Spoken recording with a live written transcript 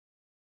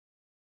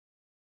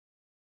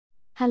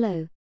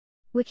Hello.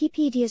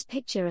 Wikipedia's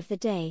picture of the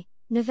day,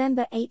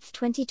 November 8,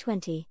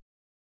 2020.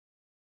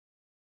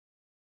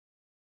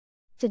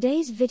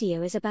 Today's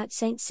video is about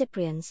Saint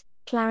Cyprian's,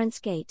 Clarence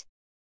Gate.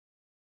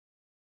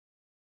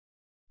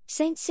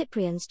 Saint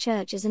Cyprian's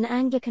Church is an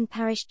Anglican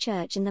parish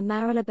church in the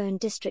Marylebone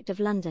district of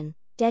London,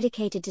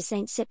 dedicated to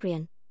Saint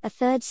Cyprian, a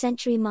 3rd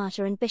century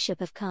martyr and bishop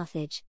of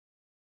Carthage.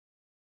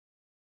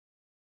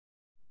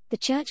 The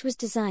church was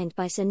designed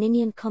by Sir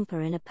Ninian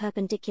Comper in a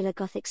Perpendicular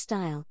Gothic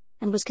style,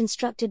 and was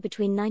constructed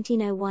between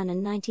 1901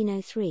 and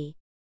 1903.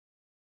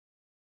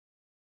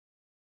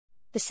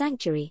 The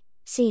sanctuary,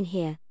 seen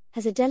here,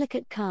 has a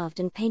delicate carved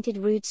and painted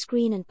rood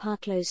screen and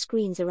parclose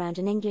screens around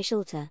an English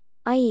altar,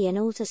 i.e. an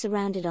altar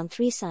surrounded on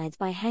 3 sides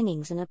by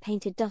hangings and a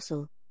painted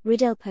dossal,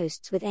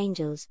 riddelposts with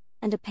angels,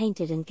 and a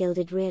painted and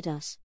gilded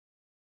reredos.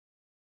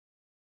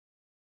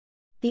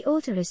 The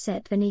altar is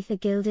set beneath a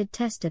gilded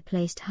tester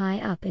placed high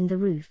up in the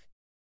roof.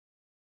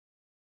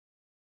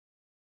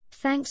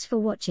 Thanks for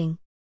watching.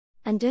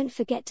 And don't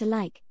forget to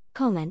like,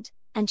 comment,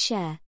 and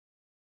share.